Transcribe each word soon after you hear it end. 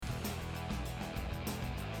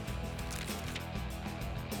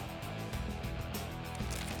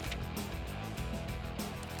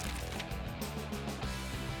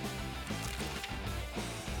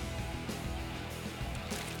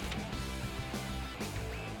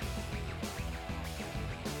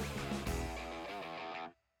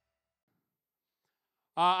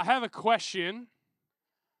I have a question.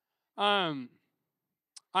 I'm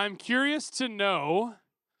curious to know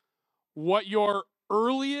what your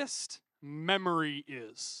earliest memory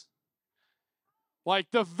is.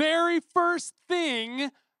 Like the very first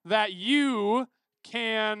thing that you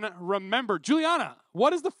can remember. Juliana,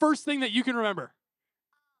 what is the first thing that you can remember? I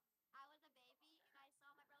was a baby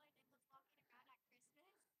and I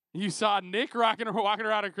saw my brother Nicholas walking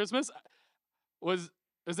around at Christmas. You saw Nick walking around at Christmas.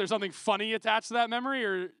 Is there something funny attached to that memory,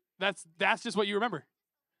 or that's just what you remember?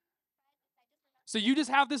 So you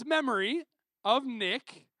just have this memory of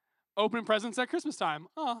Nick opening presents at Christmas time.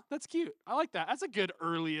 Oh, that's cute. I like that. That's a good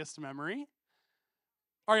earliest memory.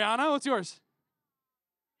 Ariana, what's yours?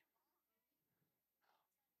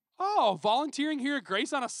 Oh, volunteering here at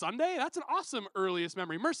Grace on a Sunday? That's an awesome earliest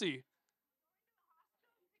memory. Mercy.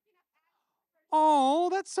 Oh,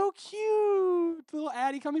 that's so cute. Little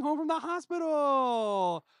Addie coming home from the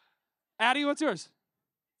hospital. Addie, what's yours?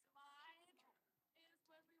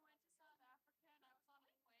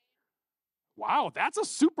 Wow, that's a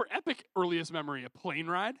super epic earliest memory. A plane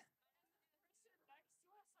ride?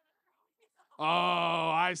 Oh,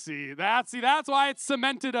 I see. That's why it's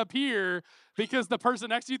cemented up here, because the person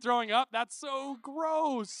next to you throwing up, that's so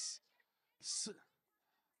gross.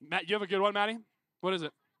 Matt, you have a good one, Maddie? What is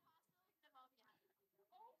it?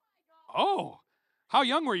 Oh, how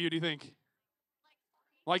young were you, do you think?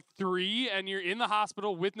 Like 3, and you're in the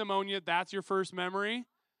hospital with pneumonia. That's your first memory.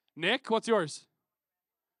 Nick, what's yours?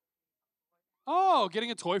 Oh,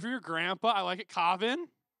 getting a toy for your grandpa. I like it. Calvin,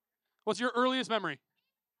 what's your earliest memory?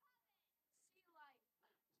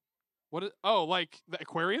 Like the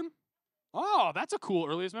aquarium? Oh, that's a cool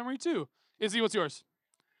earliest memory too. Izzy, what's yours?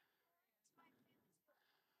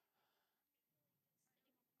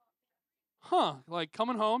 Huh, like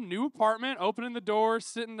coming home, new apartment, opening the door,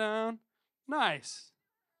 sitting down. Nice.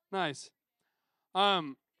 Nice.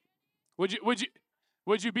 Um, would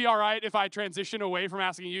you be all right if I transition away from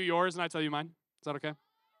asking you yours and I tell you mine? Is that okay?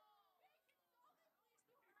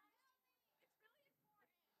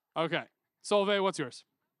 Okay. Solveig, what's yours?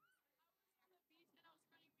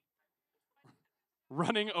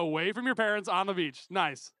 Running away from your parents on the beach.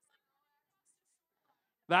 Nice.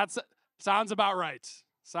 That sounds about right.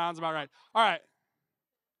 Sounds about right. All right.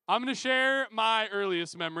 I'm going to share my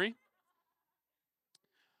earliest memory.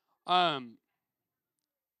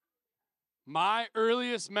 My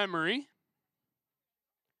earliest memory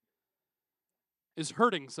is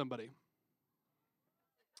hurting somebody.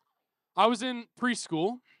 I was in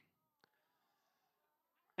preschool,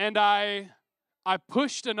 and I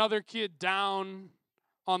pushed another kid down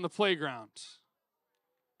on the playground,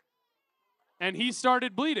 and he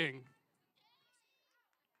started bleeding.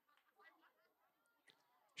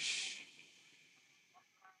 Shh.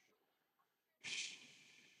 Shh.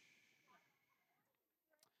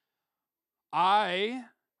 I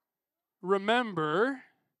remember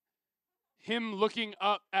him looking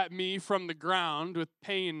up at me from the ground with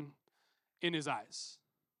pain in his eyes.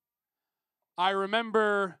 I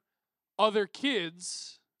remember other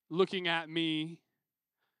kids looking at me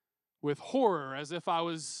with horror as if I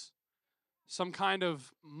was some kind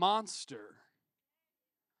of monster.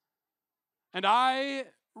 And I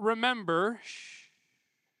remember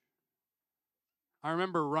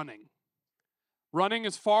running. Running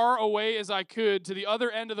as far away as I could to the other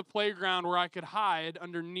end of the playground where I could hide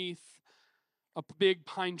underneath a big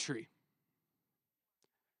pine tree.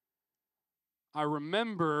 I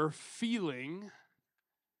remember feeling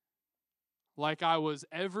like I was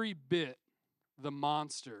every bit the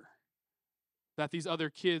monster that these other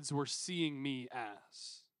kids were seeing me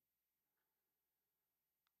as.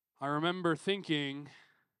 I remember thinking,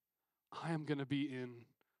 I am going to be in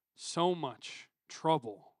so much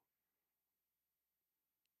trouble.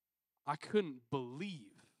 I couldn't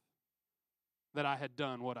believe that I had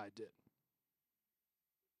done what I did.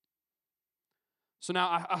 So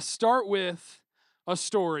now I start with a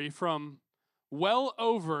story from well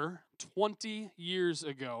over 20 years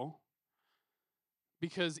ago,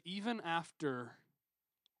 because even after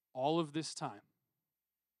all of this time,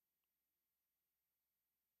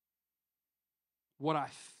 what I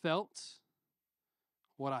felt,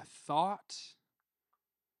 what I thought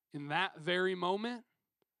in that very moment,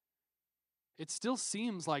 it still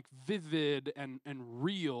seems like vivid and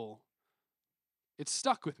real. It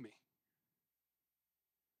stuck with me.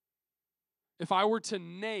 If I were to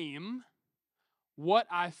name what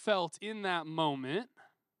I felt in that moment,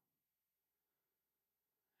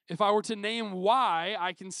 if I were to name why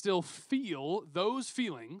I can still feel those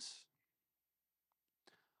feelings,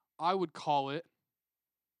 I would call it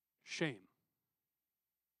shame.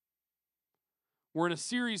 We're in a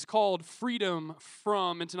series called Freedom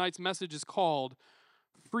From, and tonight's message is called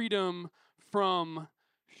Freedom from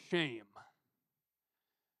Shame.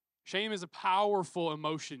 Shame is a powerful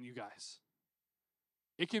emotion, you guys.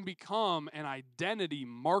 It can become an identity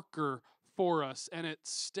marker for us, and it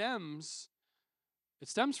stems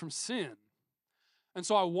from sin. And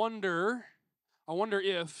so I wonder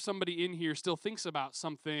if somebody in here still thinks about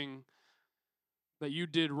something that you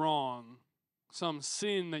did wrong, some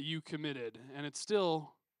sin that you committed, and it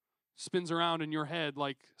still spins around in your head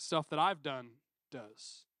like stuff that I've done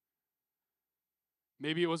does.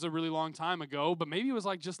 Maybe it was a really long time ago, but maybe it was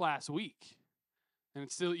like just last week, and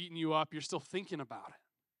it's still eating you up. You're still thinking about it.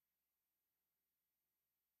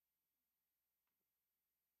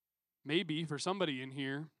 Maybe for somebody in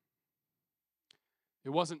here, it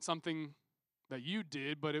wasn't something that you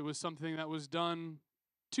did, but it was something that was done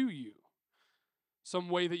to you. Some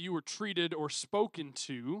way that you were treated or spoken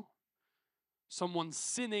to, someone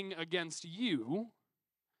sinning against you,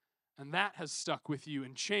 and that has stuck with you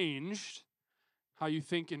and changed how you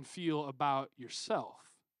think and feel about yourself.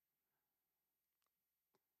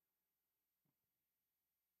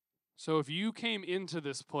 So if you came into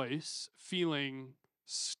this place feeling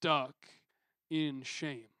stuck in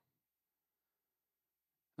shame,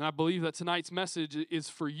 and I believe that tonight's message is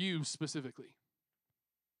for you specifically.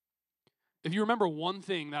 If you remember one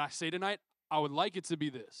thing that I say tonight, I would like it to be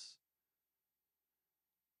this: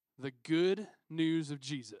 the good news of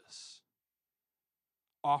Jesus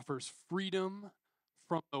offers freedom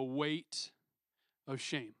from the weight of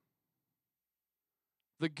shame.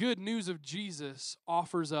 The good news of Jesus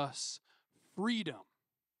offers us freedom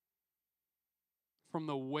from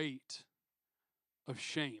the weight of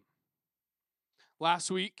shame. Last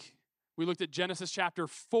week, we looked at Genesis chapter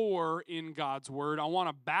 4 in God's Word. I want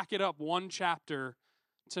to back it up one chapter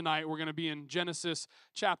tonight. We're going to be in Genesis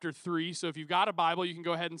chapter 3. So if you've got a Bible, you can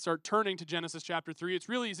go ahead and start turning to Genesis chapter 3. It's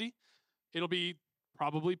real easy. It'll be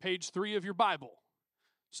probably page 3 of your Bible.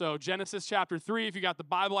 So Genesis chapter 3, if you got the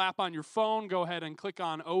Bible app on your phone, go ahead and click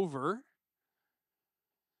on over.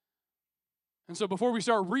 And so before we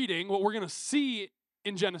start reading, what we're going to see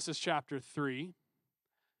in Genesis chapter 3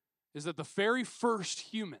 is that the very first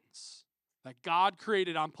humans that God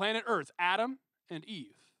created on planet Earth, Adam and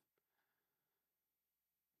Eve,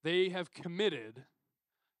 they have committed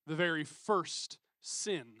the very first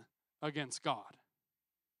sin against God.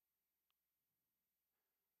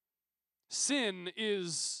 Sin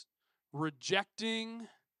is rejecting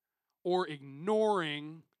or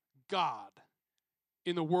ignoring God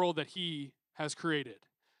in the world that He has created.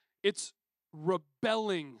 It's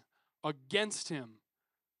rebelling against Him,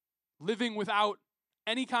 living without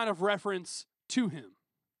any kind of reference to Him.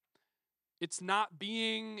 It's not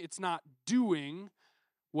doing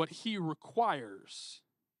what He requires.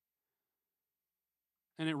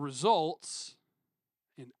 And it results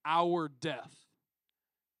in our death.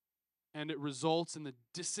 And it results in the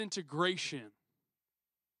disintegration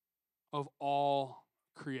of all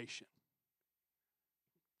creation.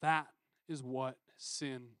 That is what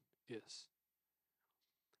sin is.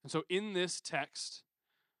 And so in this text,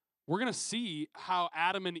 we're going to see how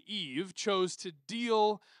Adam and Eve chose to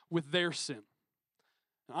deal with their sin.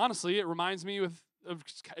 And honestly, it reminds me of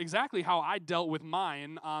exactly how I dealt with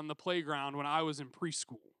mine on the playground when I was in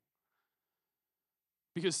preschool.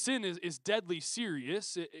 Because sin is deadly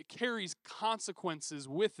serious. It carries consequences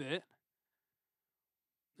with it.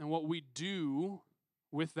 And what we do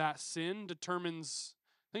with that sin determines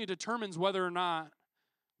whether or not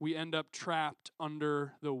we end up trapped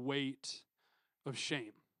under the weight of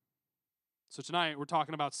shame. So tonight we're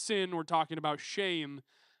talking about sin, we're talking about shame,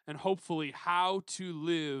 and hopefully how to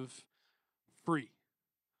live free.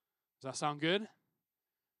 Does that sound good?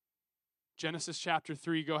 Genesis chapter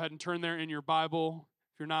 3, go ahead and turn there in your Bible.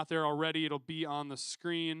 If you're not there already, it'll be on the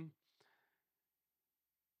screen.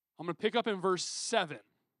 I'm going to pick up in verse 7.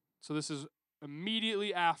 So this is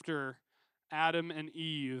immediately after Adam and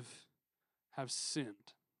Eve have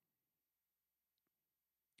sinned.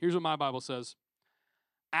 Here's what my Bible says.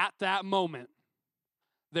 At that moment,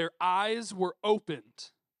 their eyes were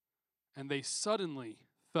opened, and they suddenly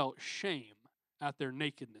felt shame at their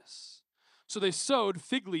nakedness. So they sewed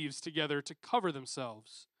fig leaves together to cover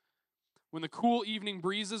themselves. When the cool evening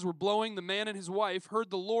breezes were blowing, the man and his wife heard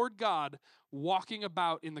the Lord God walking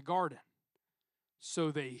about in the garden.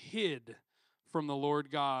 So they hid from the Lord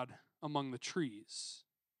God among the trees.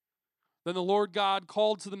 Then the Lord God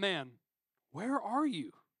called to the man, "Where are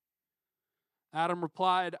you?" Adam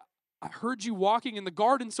replied, "I heard you walking in the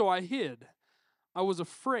garden, so I hid. I was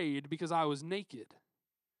afraid because I was naked."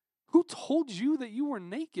 "Who told you that you were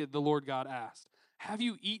naked?" the Lord God asked. Have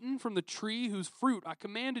you eaten from the tree whose fruit I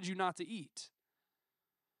commanded you not to eat?"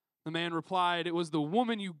 The man replied, "It was the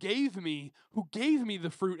woman you gave me who gave me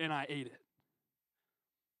the fruit, and I ate it."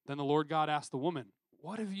 Then the Lord God asked the woman,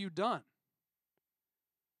 "What have you done?"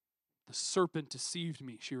 "The serpent deceived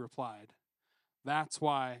me," she replied. "That's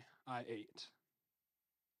why I ate."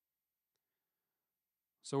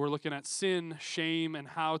 So we're looking at sin, shame, and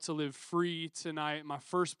how to live free tonight. The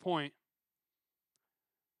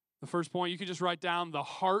first point, you can just write down the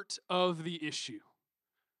heart of the issue.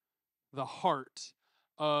 The heart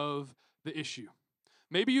of the issue.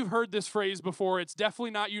 Maybe you've heard this phrase before. It's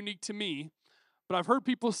definitely not unique to me, but I've heard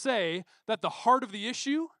people say that the heart of the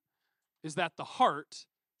issue is that the heart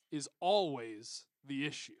is always the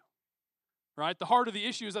issue. Right? The heart of the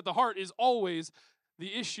issue is that the heart is always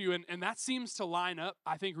the issue. And that seems to line up,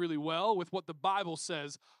 I think, really well with what the Bible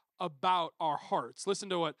says about our hearts. Listen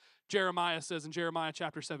to what Jeremiah says in Jeremiah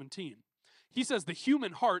chapter 17. He says, "The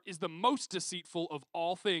human heart is the most deceitful of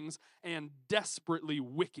all things and desperately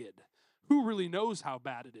wicked. Who really knows how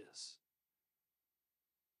bad it is?"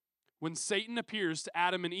 When Satan appears to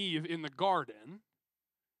Adam and Eve in the garden,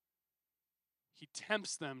 he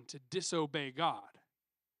tempts them to disobey God.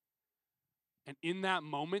 And in that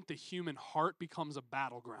moment, the human heart becomes a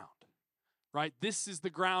battleground, right? This is the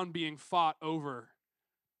ground being fought over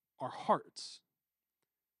our hearts.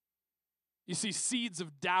 You see, seeds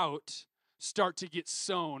of doubt start to get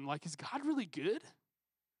sown. Like, is God really good?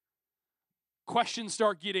 Questions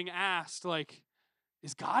start getting asked, like,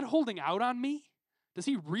 is God holding out on me? Does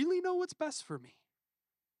he really know what's best for me?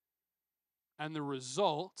 And the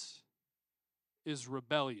result is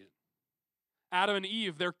rebellion. Adam and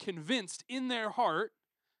Eve, they're convinced in their heart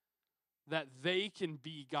that they can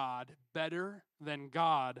be God better than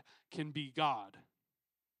God can be God.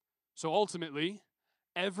 So ultimately,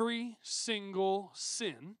 every single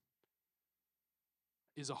sin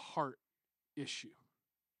is a heart issue.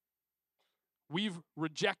 We've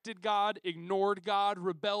rejected God, ignored God,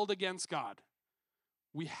 rebelled against God.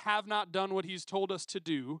 We have not done what he's told us to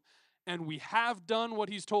do, and we have done what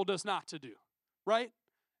he's told us not to do, right?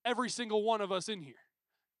 Every single one of us in here.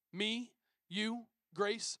 Me, you,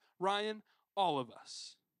 Grace, Ryan, all of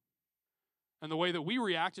us. And the way that we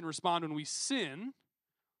react and respond when we sin,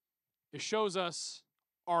 it shows us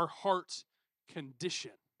our heart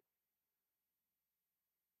condition.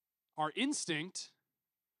 Our instinct,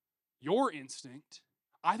 your instinct,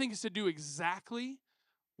 I think is to do exactly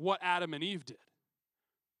what Adam and Eve did.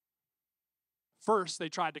 First, they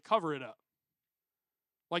tried to cover it up.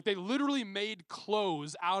 Like they literally made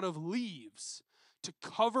clothes out of leaves to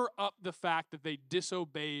cover up the fact that they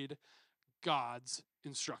disobeyed God's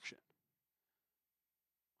instruction.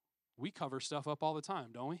 We cover stuff up all the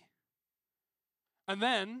time, don't we? And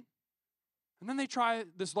then they try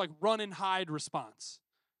this like run and hide response.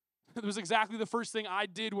 It was exactly the first thing I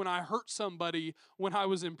did when I hurt somebody when I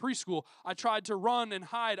was in preschool. I tried to run and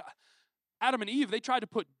hide. Adam and Eve, they tried to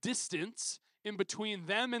put distance in between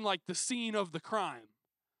them and like the scene of the crime.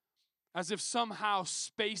 As if somehow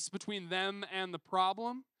space between them and the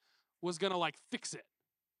problem was going to like fix it.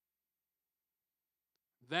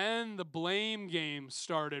 Then the blame game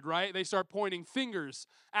started, right? They start pointing fingers.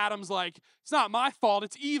 Adam's like, "It's not my fault,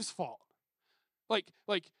 it's Eve's fault. Like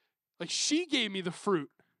she gave me the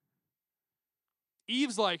fruit."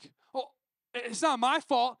 Eve's like, "Oh, it's not my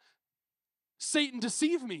fault. Satan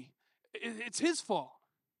deceived me. It's his fault."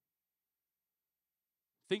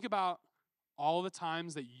 Think about all the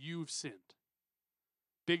times that you've sinned.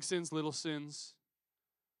 Big sins, little sins.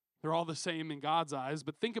 They're all the same in God's eyes,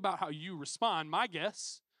 but think about how you respond. My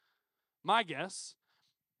guess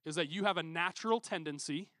is that you have a natural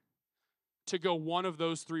tendency to go one of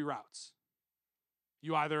those three routes.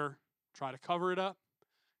 You either try to cover it up,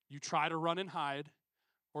 you try to run and hide,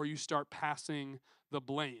 or you start passing the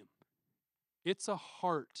blame. It's a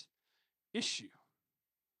heart issue.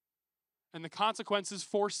 And the consequences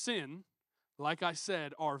for sin, like I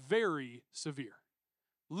said, are very severe.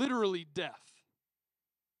 Literally death.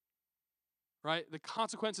 Right? The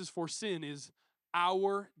consequences for sin is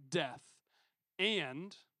our death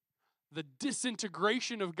and the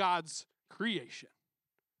disintegration of God's creation.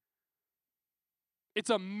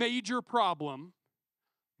 It's a major problem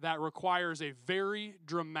that requires a very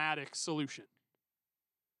dramatic solution.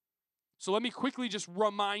 So let me quickly just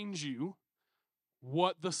remind you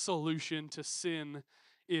what the solution to sin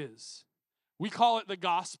is. We call it the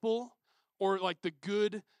gospel or like the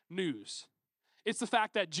good news. It's the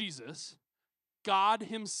fact that Jesus, God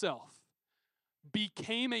himself,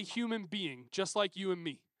 became a human being just like you and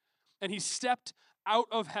me. And he stepped out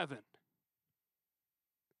of heaven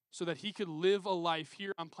so that he could live a life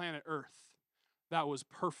here on planet Earth that was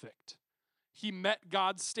perfect. He met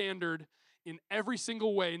God's standard in every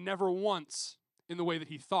single way, never once in the way that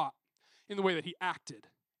he thought, in the way that he acted,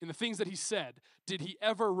 in the things that he said. Did he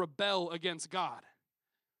ever rebel against God?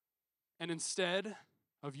 And instead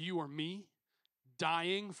of you or me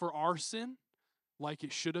dying for our sin like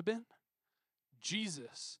it should have been,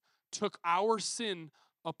 Jesus took our sin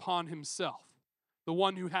upon himself. The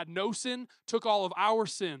one who had no sin took all of our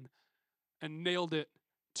sin and nailed it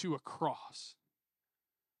to a cross.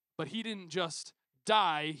 But he didn't just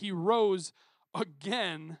die, he rose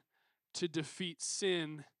again to defeat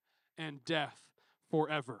sin and death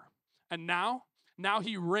forever. And now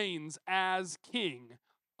he reigns as King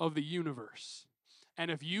of the universe.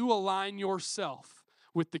 And if you align yourself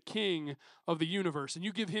with the King of the universe and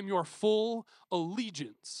you give him your full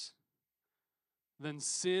allegiance, then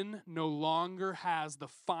sin no longer has the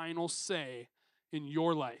final say in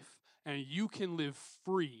your life, and you can live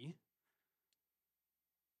free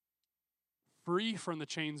from the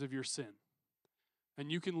chains of your sin.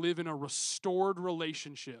 And you can live in a restored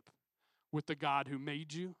relationship with the God who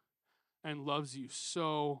made you and loves you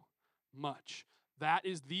so much. That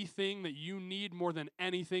is the thing that you need more than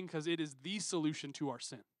anything, because it is the solution to our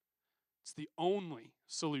sin. It's the only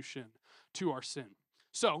solution to our sin.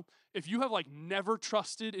 So, if you have never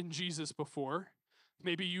trusted in Jesus before,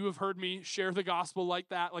 maybe you have heard me share the gospel like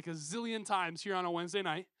that a zillion times here on a Wednesday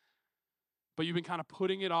night, but you've been kind of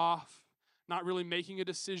putting it off, not really making a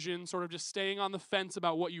decision, sort of just staying on the fence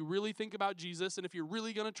about what you really think about Jesus and if you're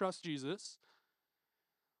really going to trust Jesus,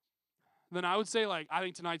 then I would say I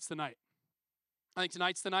think tonight's the night. I think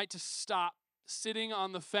tonight's the night to stop sitting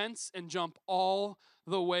on the fence and jump all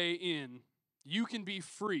the way in. You can be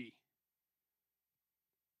free.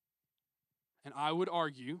 And I would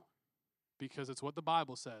argue, because it's what the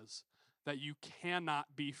Bible says, that you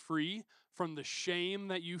cannot be free from the shame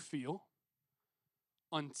that you feel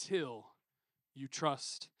until you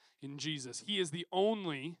trust in Jesus. He is the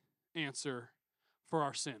only answer for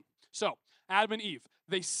our sin. So, Adam and Eve,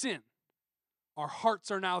 they sin. Our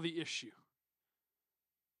hearts are now the issue.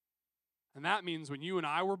 And that means when you and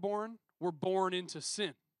I were born, we're born into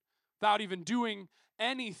sin. Without even doing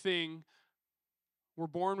anything, we're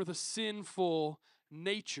born with a sinful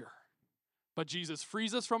nature. But Jesus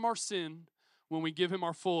frees us from our sin when we give him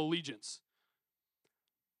our full allegiance.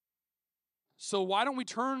 So why don't we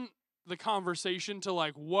turn the conversation to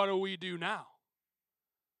what do we do now?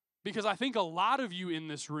 Because I think a lot of you in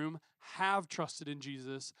this room have trusted in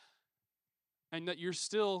Jesus and that you're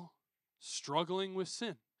still struggling with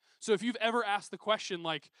sin. So if you've ever asked the question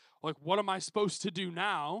what am I supposed to do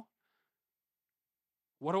now?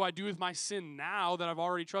 What do I do with my sin now that I've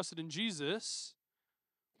already trusted in Jesus?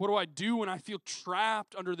 What do I do when I feel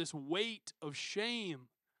trapped under this weight of shame?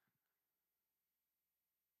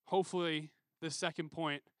 Hopefully, this second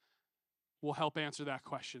point will help answer that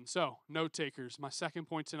question. So, note takers, my second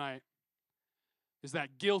point tonight is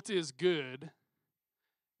that guilt is good,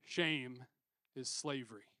 shame is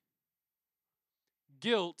slavery.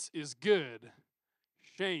 Guilt is good,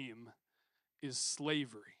 shame is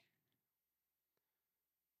slavery.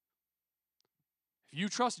 If you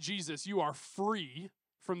trust Jesus, you are free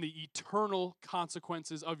from the eternal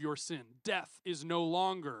consequences of your sin. Death is no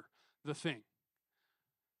longer the thing.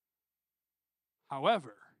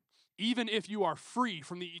 However, even if you are free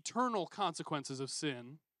from the eternal consequences of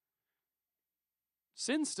sin,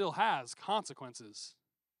 sin still has consequences.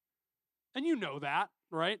 And you know that,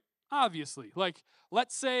 right? Obviously.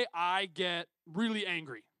 Let's say I get really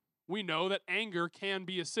angry. We know that anger can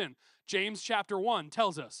be a sin. James chapter 1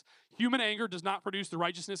 tells us, human anger does not produce the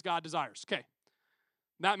righteousness God desires. Okay.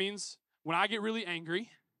 That means when I get really angry,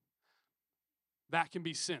 that can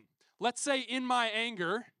be sin. Let's say in my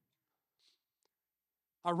anger,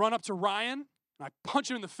 I run up to Ryan and I punch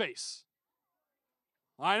him in the face.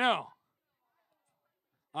 I know.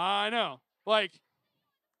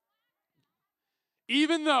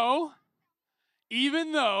 Even though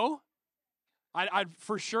I'd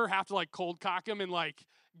for sure have to cold cock him and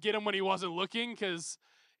get him when he wasn't looking, because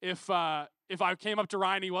if I came up to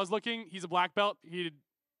Ryan and he was looking, he's a black belt, he'd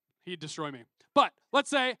destroy me. But let's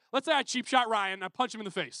say I cheap shot Ryan and I punch him in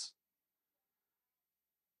the face.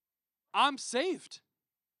 I'm saved.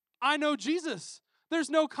 I know Jesus. There's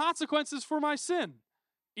no consequences for my sin.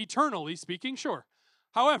 Eternally speaking, sure.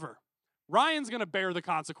 However, Ryan's going to bear the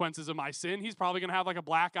consequences of my sin. He's probably going to have a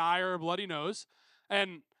black eye or a bloody nose.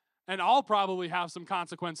 And I'll probably have some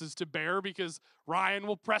consequences to bear, because Ryan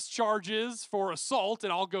will press charges for assault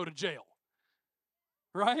and I'll go to jail.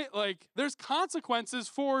 Right? There's consequences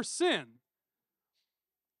for sin.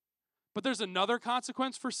 But there's another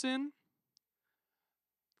consequence for sin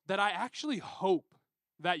that I actually hope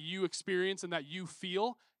that you experience and that you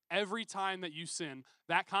feel every time that you sin.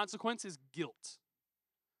 That consequence is guilt.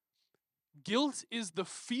 Guilt is the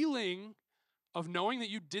feeling of knowing that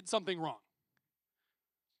you did something wrong.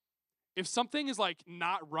 If something is like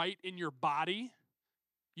not right in your body,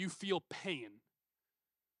 you feel pain.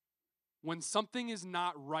 When something is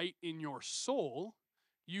not right in your soul,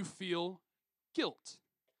 you feel guilt.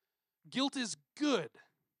 Guilt is good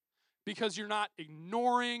because you're not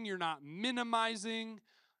ignoring, you're not minimizing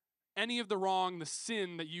any of the wrong, the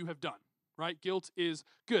sin that you have done, right? Guilt is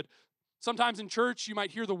good. Sometimes in church, you might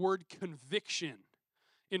hear the word conviction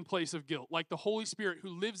in place of guilt. Like the Holy Spirit who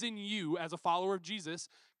lives in you as a follower of Jesus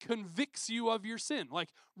convicts you of your sin, like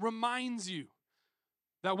reminds you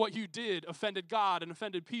that what you did offended God and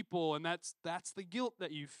offended people, and that's the guilt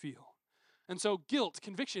that you feel. And so guilt,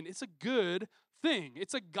 conviction, it's a good thing.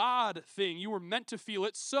 It's a God thing. You were meant to feel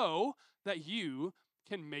it so that you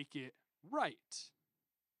can make it right.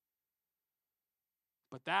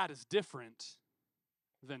 But that is different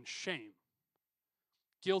than shame.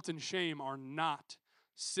 Guilt and shame are not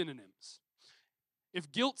synonyms.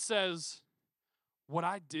 If guilt says, what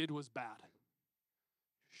I did was bad,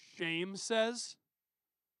 shame says,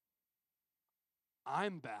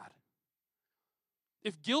 I'm bad.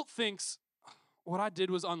 If guilt thinks, what I did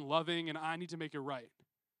was unloving and I need to make it right,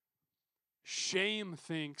 shame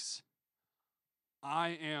thinks,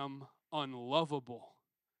 I am unlovable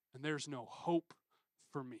and there's no hope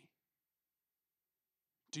for me.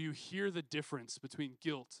 Do you hear the difference between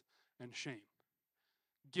guilt and shame?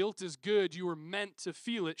 Guilt is good. You were meant to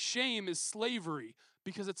feel it. Shame is slavery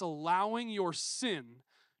because it's allowing your sin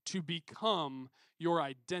to become your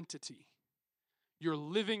identity. You're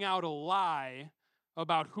living out a lie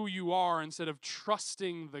about who you are instead of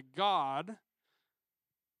trusting the God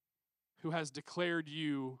who has declared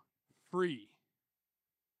you free.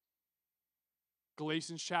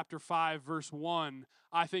 Galatians chapter 5, verse 1,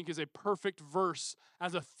 I think is a perfect verse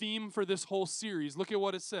as a theme for this whole series. Look at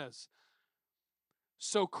what it says.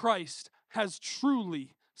 So Christ has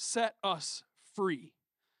truly set us free.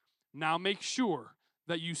 Now make sure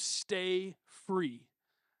that you stay free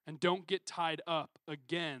and don't get tied up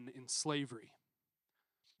again in slavery.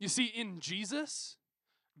 You see, in Jesus,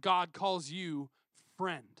 God calls you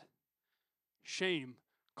friend. Shame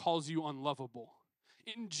calls you unlovable.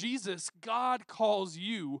 In Jesus, God calls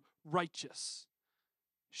you righteous.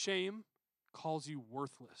 Shame calls you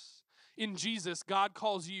worthless. In Jesus, God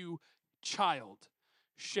calls you child.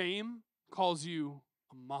 Shame calls you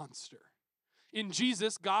a monster. In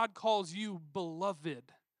Jesus, God calls you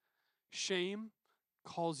beloved. Shame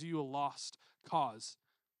calls you a lost cause.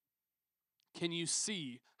 Can you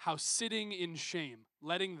see how sitting in shame,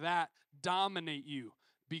 letting that dominate you,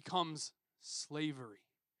 becomes slavery?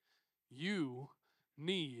 You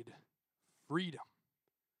need freedom.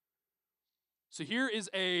 So here is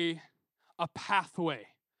a pathway.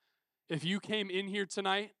 If you came in here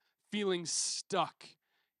tonight feeling stuck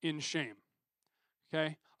in shame,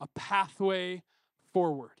 okay? A pathway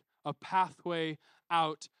forward, a pathway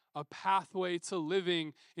out, a pathway to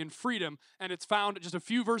living in freedom. And it's found just a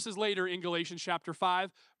few verses later in Galatians chapter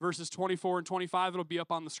 5, verses 24 and 25. It'll be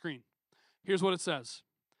up on the screen. Here's what it says.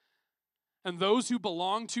 And those who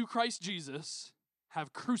belong to Christ Jesus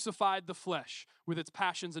have crucified the flesh with its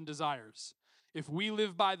passions and desires. If we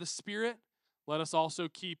live by the Spirit, let us also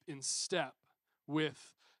keep in step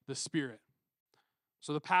with the Spirit.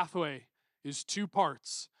 So the pathway is two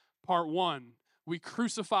parts. Part one, we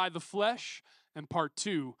crucify the flesh, and part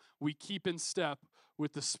two, we keep in step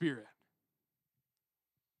with the Spirit.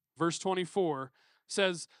 Verse 24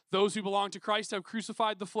 says, those who belong to Christ have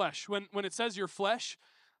crucified the flesh. When it says your flesh,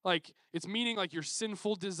 like it's meaning like your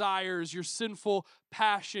sinful desires, your sinful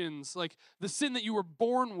passions, like the sin that you were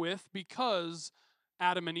born with because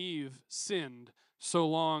Adam and Eve sinned so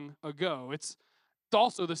long ago. It's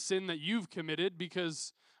also the sin that you've committed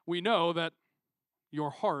because we know that your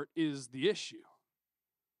heart is the issue.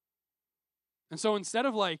 And so instead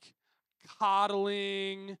of like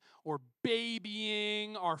coddling or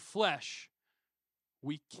babying our flesh,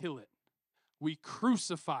 we kill it. We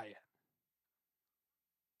crucify it.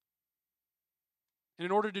 And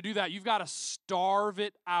in order to do that, you've got to starve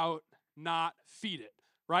it out, not feed it.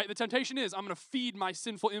 Right? The temptation is, I'm going to feed my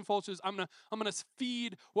sinful impulses. I'm going to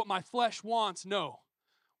feed what my flesh wants. No.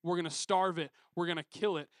 We're going to starve it. We're going to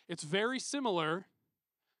kill it. It's very similar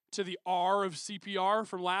to the R of CPR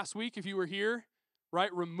from last week, if you were here,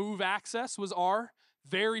 right? Remove access was R.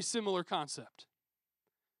 Very similar concept.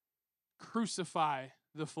 Crucify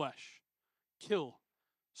the flesh. Kill.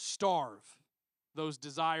 Starve those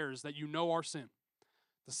desires that you know are sin.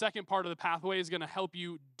 The second part of the pathway is going to help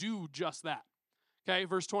you do just that. Okay,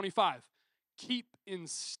 verse 25. Keep in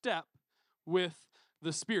step with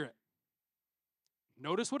the Spirit.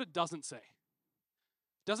 Notice what it doesn't say.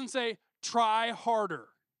 It doesn't say try harder,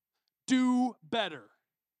 do better.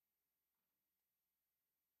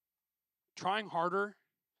 Trying harder,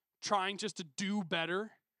 trying just to do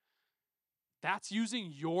better, that's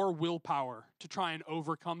using your willpower to try and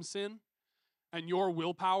overcome sin. And your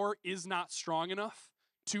willpower is not strong enough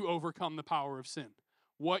to overcome the power of sin.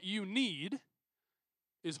 What you need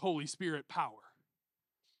is Holy Spirit power.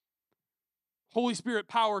 Holy Spirit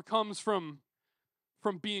power comes from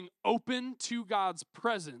being open to God's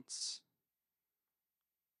presence.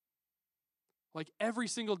 Like every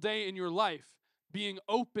single day in your life, being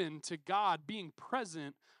open to God, being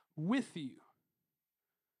present with you.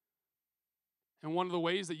 And one of the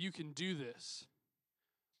ways that you can do this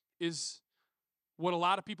is what a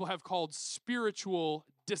lot of people have called spiritual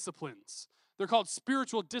disciplines. They're called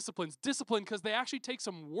spiritual disciplines. Discipline because they actually take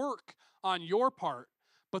some work on your part,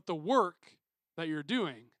 but the work that you're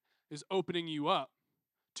doing is opening you up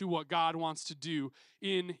to what God wants to do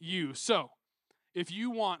in you. So, if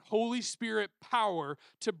you want Holy Spirit power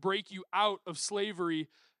to break you out of slavery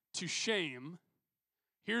to shame,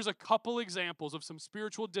 here's a couple examples of some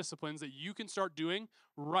spiritual disciplines that you can start doing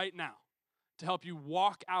right now to help you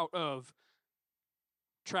walk out of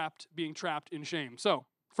being trapped in shame. So,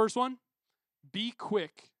 first one, be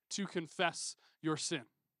quick to confess your sin.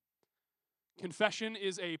 Confession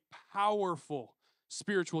is a powerful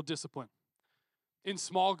spiritual discipline. In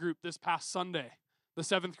small group this past Sunday, the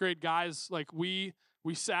 7th grade guys, we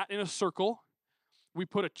sat in a circle. We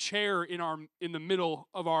put a chair in the middle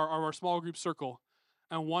of our small group circle,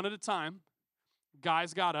 and one at a time,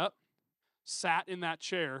 guys got up, sat in that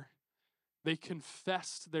chair, they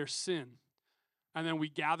confessed their sin, and then we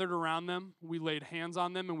gathered around them, we laid hands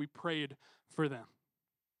on them, and we prayed for them.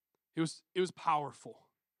 It was powerful.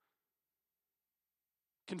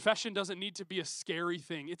 Confession doesn't need to be a scary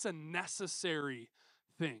thing. It's a necessary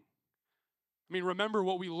thing. I mean, remember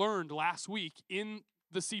what we learned last week in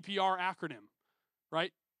the CPR acronym,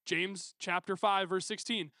 right? James chapter 5, verse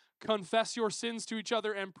 16. Confess your sins to each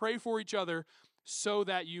other and pray for each other so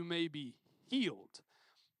that you may be healed.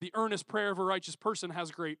 The earnest prayer of a righteous person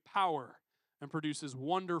has great power and produces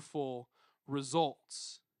wonderful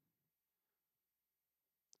results.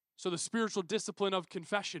 So the spiritual discipline of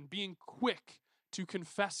confession, being quick to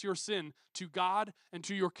confess your sin to God and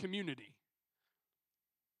to your community,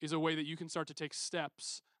 is a way that you can start to take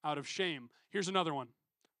steps out of shame. Here's another one.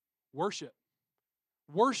 Worship.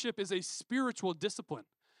 Worship is a spiritual discipline.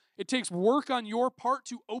 It takes work on your part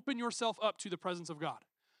to open yourself up to the presence of God.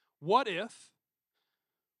 What if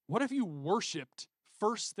you worshiped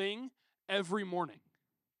first thing every morning?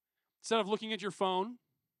 Instead of looking at your phone,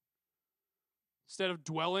 instead of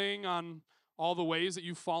dwelling on all the ways that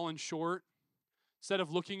you've fallen short, instead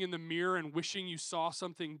of looking in the mirror and wishing you saw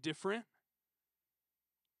something different,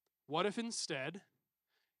 what if instead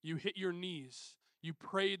you hit your knees, you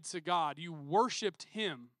prayed to God, you worshiped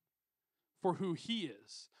Him for who He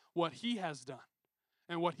is, what He has done,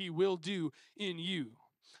 and what He will do in you?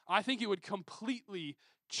 I think it would completely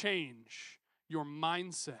change your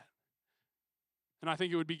mindset. And I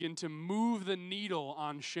think it would begin to move the needle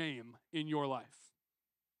on shame in your life.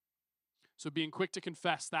 So being quick to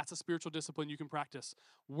confess, that's a spiritual discipline you can practice.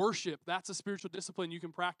 Worship, that's a spiritual discipline you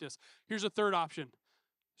can practice. Here's a third option.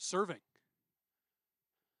 Serving.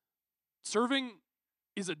 Serving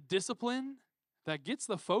is a discipline that gets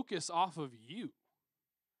the focus off of you.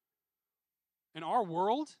 In our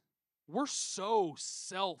world, we're so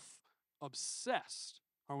self-obsessed,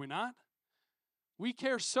 are we not? We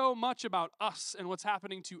care so much about us and what's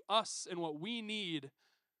happening to us and what we need.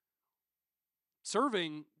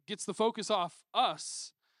 Serving gets the focus off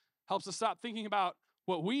us, helps us stop thinking about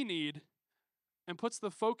what we need, and puts the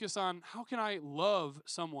focus on how can I love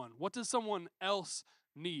someone? What does someone else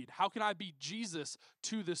need? How can I be Jesus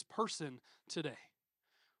to this person today?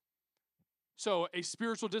 So a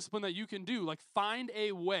spiritual discipline that you can do, like find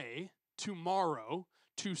a way tomorrow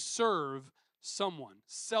to serve someone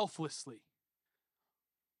selflessly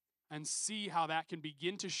and see how that can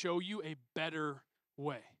begin to show you a better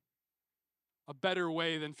way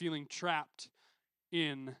than feeling trapped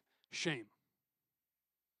in shame.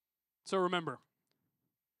 So remember,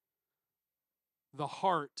 the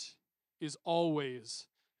heart is always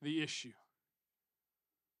the issue.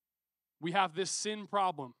 We have this sin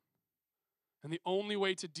problem, and the only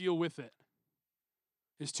way to deal with it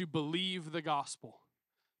is to believe the gospel,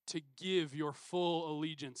 to give your full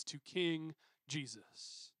allegiance to King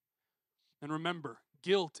Jesus. And remember,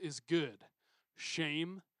 guilt is good,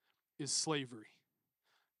 Shame is slavery.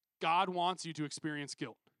 God wants you to experience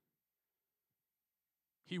guilt.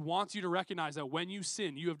 He wants you to recognize that when you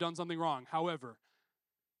sin, you have done something wrong. However,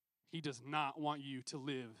 he does not want you to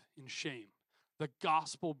live in shame. The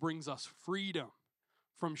gospel brings us freedom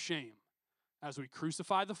from shame as we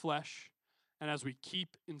crucify the flesh and as we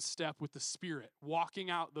keep in step with the Spirit, walking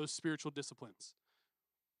out those spiritual disciplines.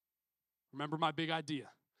 Remember my big idea.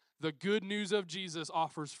 The good news of Jesus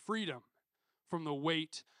offers freedom from the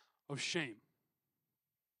weight of shame.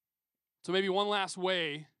 So maybe one last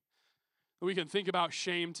way that we can think about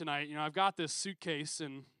shame tonight. I've got this suitcase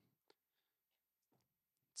and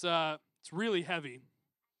it's really heavy.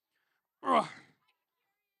 Ugh.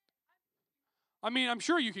 I mean, I'm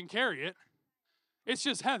sure you can carry it. It's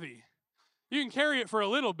just heavy. You can carry it for a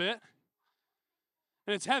little bit,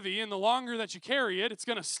 and it's heavy, and the longer that you carry it, it's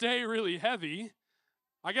going to stay really heavy.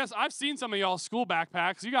 I guess I've seen some of y'all's school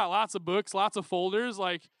backpacks. You got lots of books, lots of folders.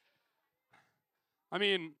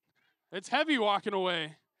 It's heavy walking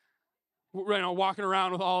away, walking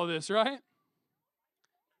around with all of this, right?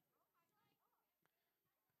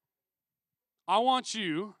 I want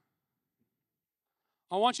you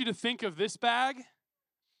to think of this bag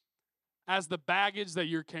as the baggage that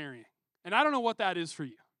you're carrying. And I don't know what that is for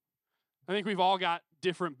you. I think we've all got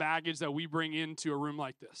different baggage that we bring into a room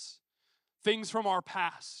like this. Things from our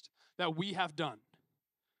past that we have done.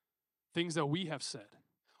 Things that we have said.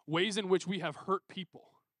 Ways in which we have hurt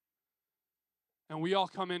people. And we all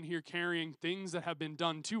come in here carrying things that have been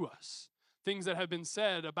done to us. Things that have been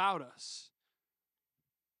said about us.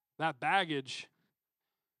 That baggage,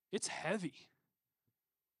 it's heavy.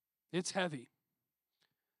 It's heavy.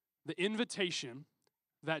 The invitation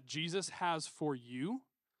that Jesus has for you,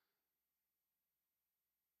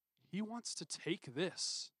 he wants to take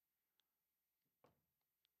this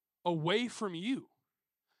away from you.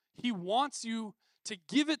 He wants you to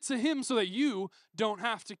give it to him so that you don't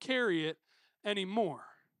have to carry it anymore.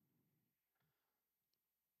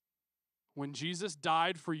 When Jesus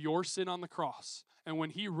died for your sin on the cross, and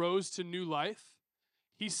when he rose to new life,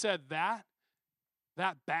 he said that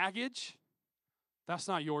baggage, that's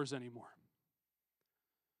not yours anymore.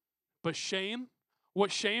 But shame,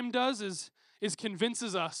 what shame does is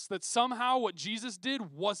convinces us that somehow what Jesus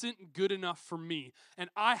did wasn't good enough for me. And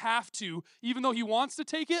I have to, even though he wants to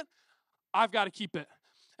take it, I've got to keep it.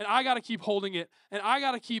 And I got to keep holding it. And I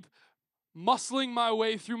got to keep muscling my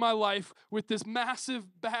way through my life with this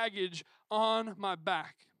massive baggage on my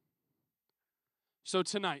back. So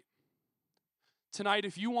tonight,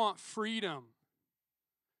 if you want freedom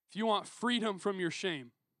from your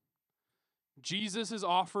shame, Jesus is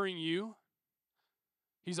offering you,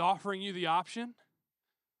 he's offering you the option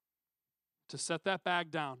to set that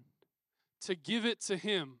bag down, to give it to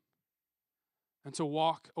him, and to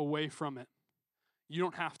walk away from it. You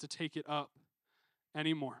don't have to take it up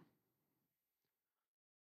anymore.